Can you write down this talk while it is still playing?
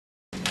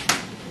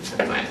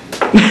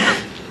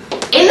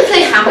In the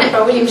play Hamlet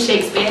by William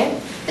Shakespeare,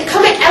 the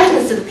comic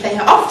elements of the play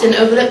are often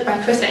overlooked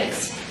by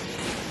critics.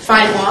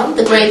 5.1,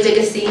 the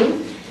gravedigger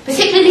scene,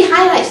 particularly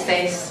highlights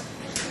this,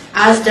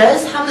 as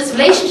does Hamlet's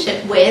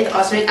relationship with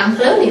Osric and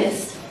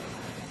Polonius.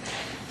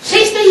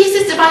 Shakespeare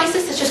uses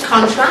devices such as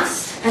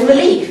contrast and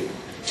relief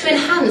to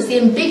enhance the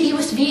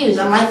ambiguous views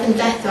on life and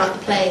death throughout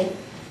the play.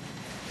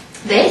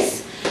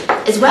 This,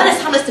 as well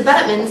as Hamlet's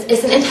development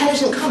as an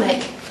intelligent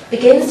comic,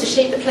 begins to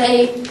shape the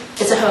play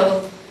as a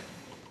whole.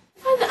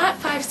 I find that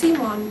Act 5, Scene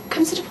 1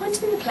 comes at a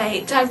point in the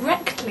play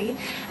directly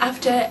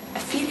after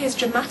Ophelia's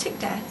dramatic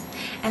death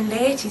and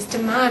Laertes'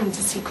 demand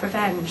to seek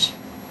revenge.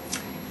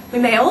 We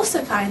may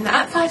also find that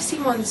Act 5,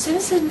 Scene 1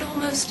 serves as an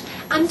almost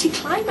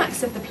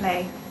anti-climax of the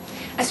play,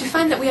 as we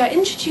find that we are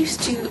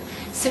introduced to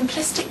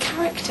simplistic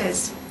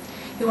characters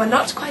who are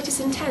not quite as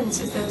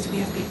intense as those we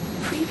have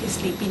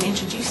previously been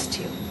introduced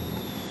to.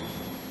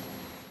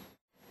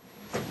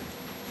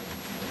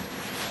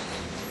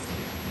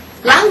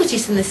 Language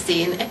use in this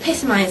scene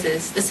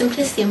epitomises the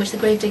simplicity in which the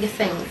gravedigger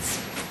thinks.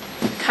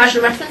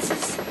 Casual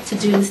references to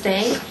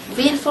doomsday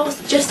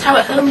reinforce just how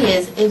at home he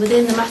is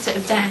within the matter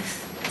of death.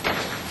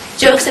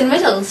 Jokes and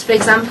riddles, for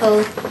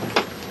example.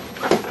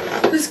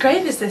 Whose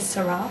grave is this,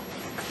 Sirrah?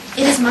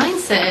 It is mine,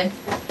 sir.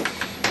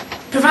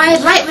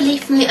 Provide light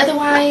relief from the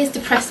otherwise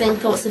depressing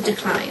thoughts of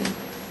decline.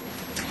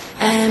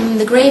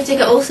 The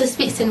gravedigger also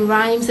speaks in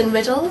rhymes and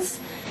riddles,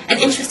 an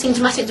interesting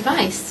dramatic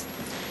device.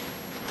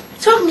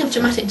 Talking of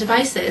dramatic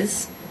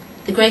devices,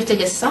 the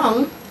gravedigger's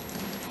song.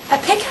 A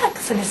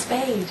pickaxe and a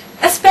spade,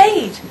 a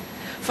spade,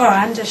 for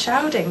and a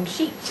shrouding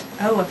sheet,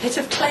 oh, a pit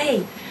of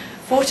clay,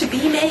 for to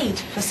be made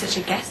for such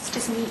a guest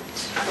as meet.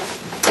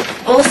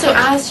 Also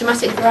adds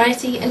dramatic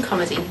variety and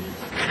comedy.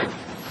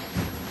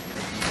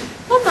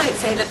 One might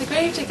say that the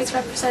gravediggers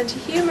represent a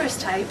humorous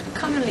type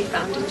commonly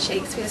found in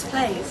Shakespeare's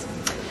plays.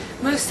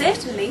 Most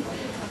certainly,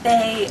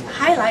 they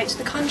highlight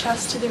the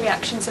contrast to the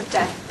reactions of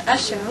death,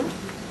 as shown.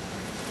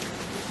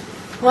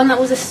 One that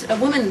was a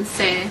woman,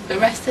 sir, but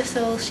rest her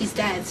soul, she's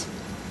dead.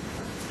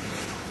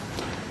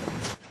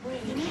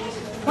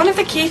 One of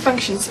the key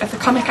functions of the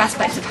comic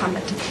aspects of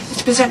Hamlet is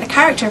to present the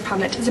character of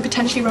Hamlet as a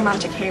potentially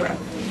romantic hero.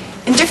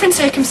 In different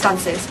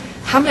circumstances,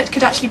 Hamlet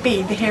could actually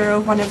be the hero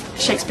of one of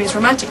Shakespeare's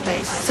romantic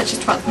plays, such as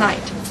Twelfth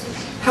Night.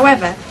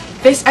 However,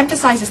 this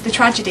emphasises the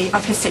tragedy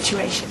of his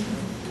situation.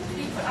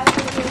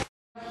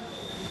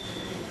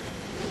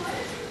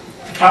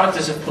 The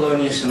characters of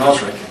Polonius and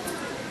Osric,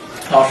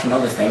 apart from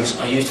other things,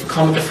 are used for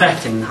comic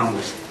effect in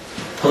Hamlet.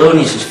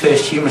 Polonius'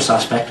 first humorous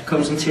aspect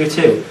comes in Tier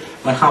 2,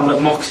 when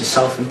Hamlet mocks his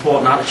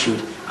self-important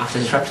attitude after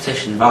his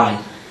repetition of I.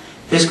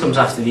 This comes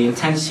after the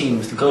intense scene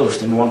with the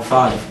ghost in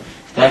 1.5,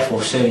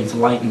 therefore serving to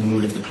lighten the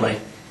mood of the play.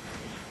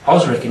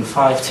 Osric in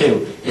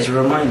 5.2 is a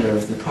reminder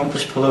of the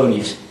pompous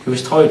Polonius, who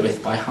was toyed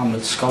with by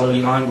Hamlet's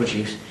scholarly language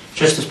use,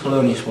 just as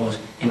Polonius was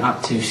in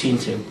Act 2, Scene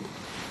 2.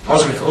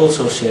 Osric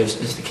also serves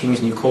as the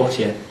king's new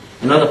courtier,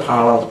 another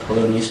parallel to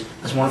Polonius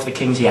as one of the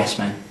king's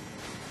yes-men.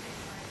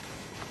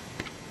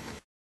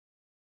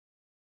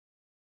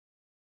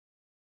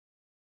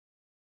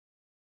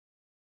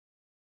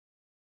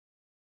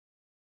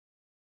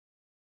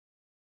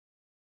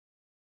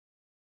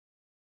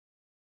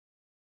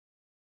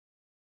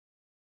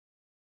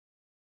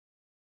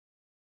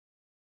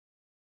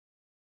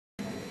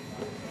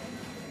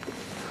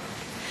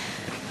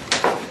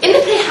 In the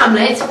play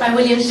Hamlet by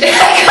William Shakespeare.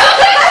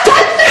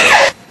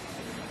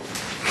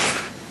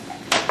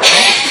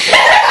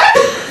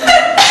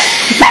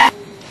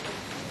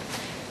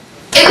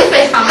 In the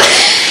play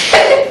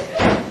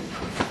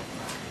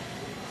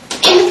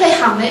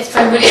Hamlet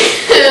by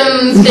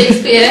William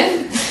Shakespeare,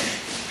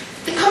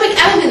 the comic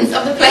elements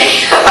of the play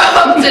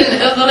are often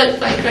overlooked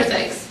by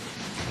critics.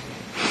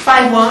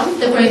 5.1,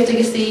 the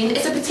gravedigger scene,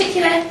 is a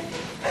particular...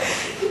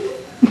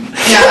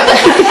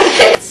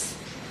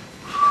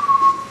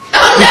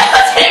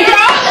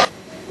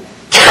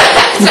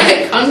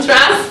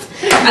 contrast.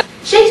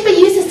 Shakespeare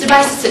uses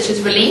devices such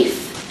as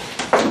relief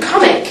and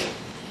comic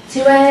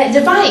to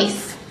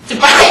devise. We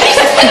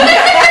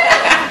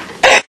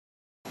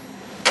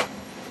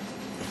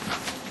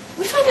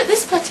find that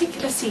this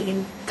particular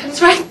scene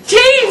comes right...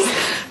 Jeez!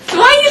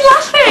 Why are you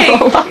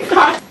laughing? Oh my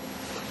God.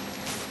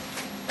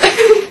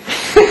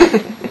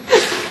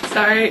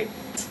 Sorry.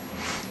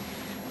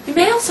 We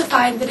may also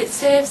find that it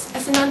serves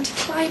as an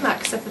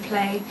anti-climax of the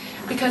play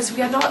because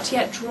we are not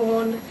yet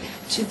drawn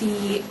to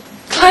the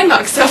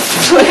climax of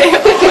the play.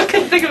 Oh, I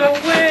can't think of a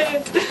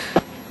word.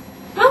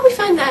 Well, we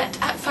find that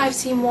Act 5,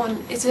 Scene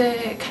 1 is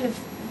a kind of...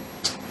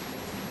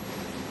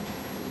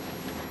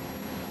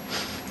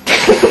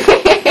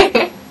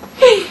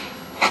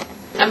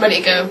 I'm ready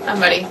to go. I'm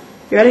ready.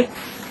 You ready?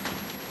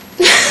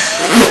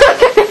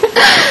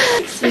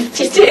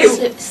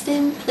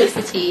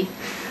 Simplicity.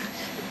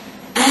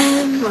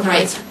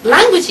 Right.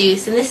 Language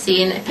use in this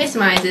scene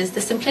epitomises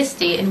the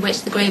simplicity in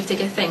which the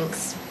gravedigger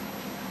thinks.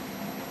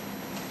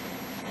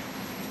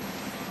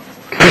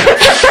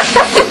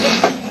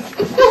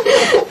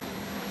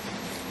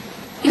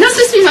 You're not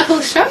supposed to be my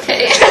whole show,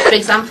 okay? For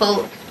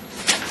example,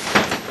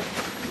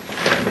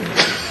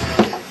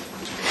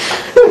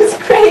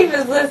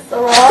 is this,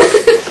 Sarah?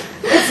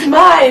 It's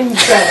mine,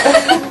 sir.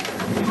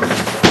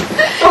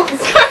 Oh,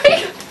 sorry.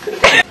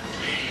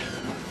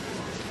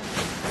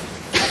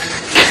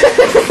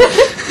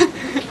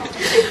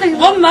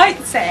 One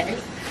might say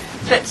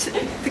that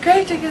the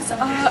gravediggers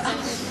are...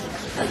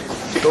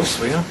 Don't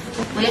swear.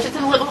 Wait,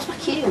 what's my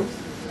cue?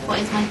 What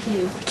is my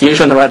cue? Cue's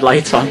when the red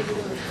light's on.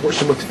 What's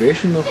your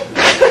motivation though?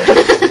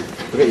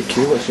 Forget your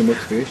cue, what's your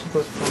motivation for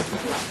it?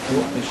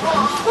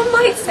 One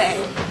might say...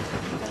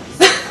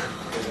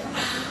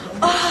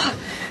 Oh,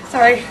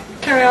 sorry,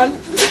 carry on.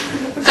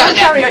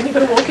 Carry on, you've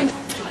got to walk in.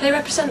 They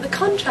represent the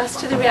contrast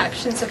to the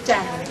reactions of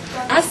death,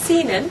 as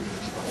seen in...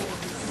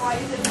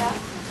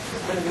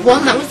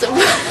 One that was...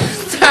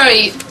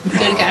 Sorry, do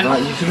it again.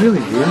 Right, you should really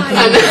do it. You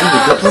really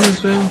got one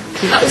as well.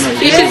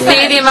 You should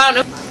see the amount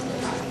of...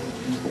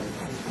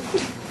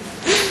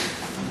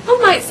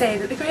 One might say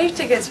that the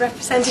gravediggers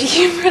represent a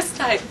humorous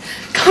type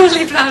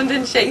commonly found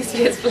in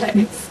Shakespeare's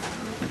plays.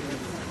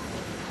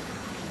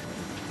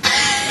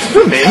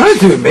 Do me? I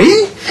do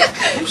me?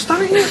 I'm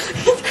starting it.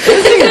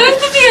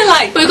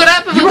 We're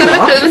gonna put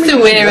the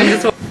wear in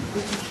this one.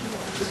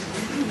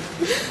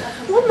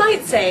 One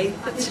might say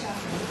that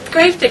the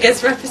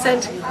gravediggers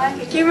represent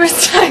a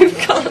humorous type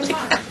commonly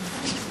found.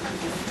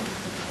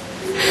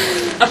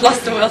 I've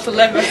lost the will to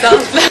live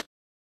myself.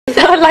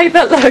 I like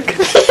that look.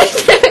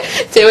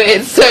 Do it,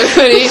 it's so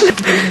funny.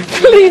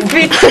 Please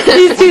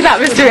do that,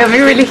 Mr. It'll be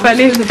really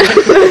funny.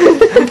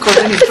 Don't cause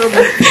any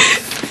trouble.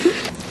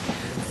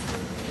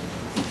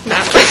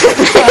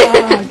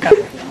 Oh, God.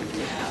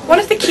 One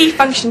of the key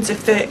functions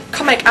of the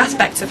comic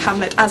aspects of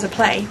Hamlet as a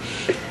play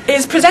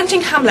is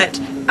presenting Hamlet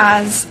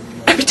as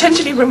a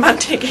potentially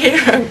romantic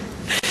hero.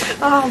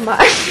 Oh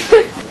my.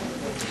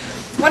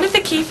 One of the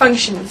key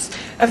functions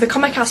of the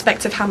comic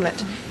aspects of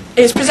Hamlet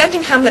is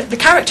presenting Hamlet, the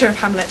character of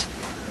Hamlet.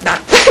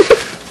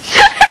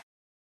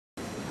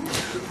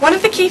 One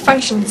of the key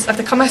functions of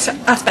the comic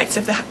aspects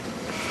of the...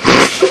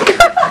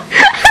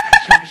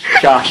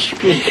 Josh.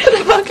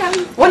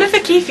 One of the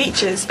key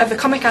features of the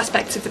comic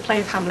aspects of the play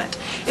of Hamlet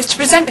is to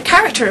present the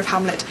character of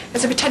Hamlet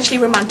as a potentially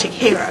romantic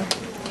hero.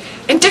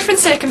 In different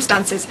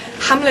circumstances,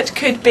 Hamlet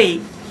could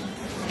be...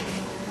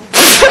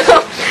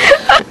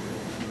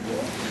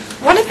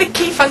 One of the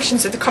key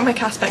functions of the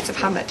comic aspects of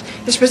Hamlet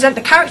is to present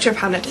the character of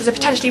Hamlet as a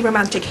potentially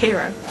romantic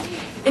hero.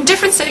 In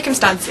different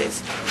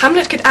circumstances,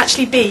 Hamlet could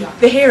actually be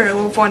the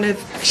hero of one of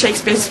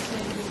Shakespeare's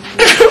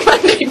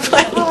romantic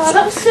plays. Oh,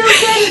 that was so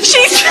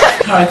good.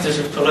 The characters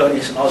of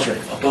Polonius and Osric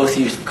are both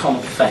used for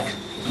comic effect,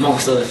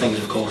 amongst other things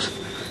of course.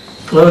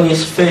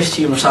 Polonius' first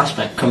humorous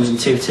aspect comes in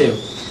 2-2,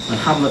 when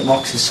Hamlet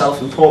mocks his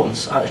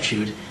self-importance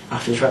attitude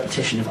after his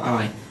repetition of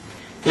I.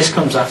 This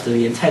comes after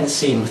the intense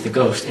scene with the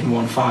ghost in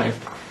 1-5.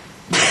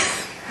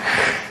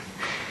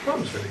 That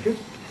was very good.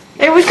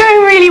 It was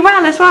going really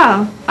well as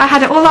well. I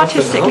had it all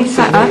artistically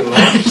set up.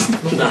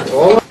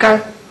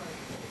 Go.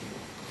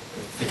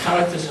 The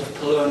characters of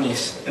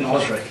Polonius and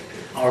Osric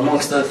are,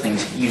 amongst other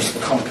things, used for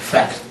comic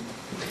effect.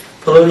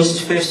 Polonius'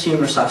 first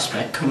humorous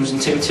aspect comes in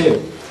 2-2,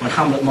 when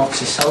Hamlet mocks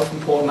his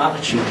self-important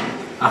attitude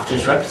after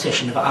his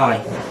repetition of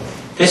I.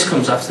 This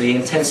comes after the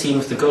intense scene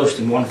with the ghost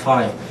in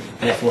 1-5,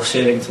 therefore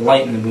serving to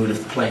lighten the mood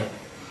of the play.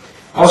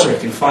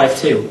 Osric in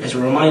 5-2 is a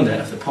reminder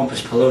of the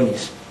pompous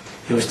Polonius,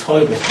 who was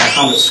toyed with by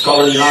Hamlet's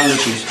scholarly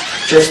language use,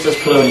 just as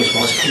Polonius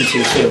was in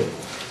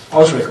 2-2.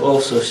 Osric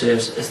also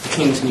serves as the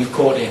king's new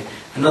courtier,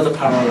 another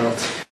parallel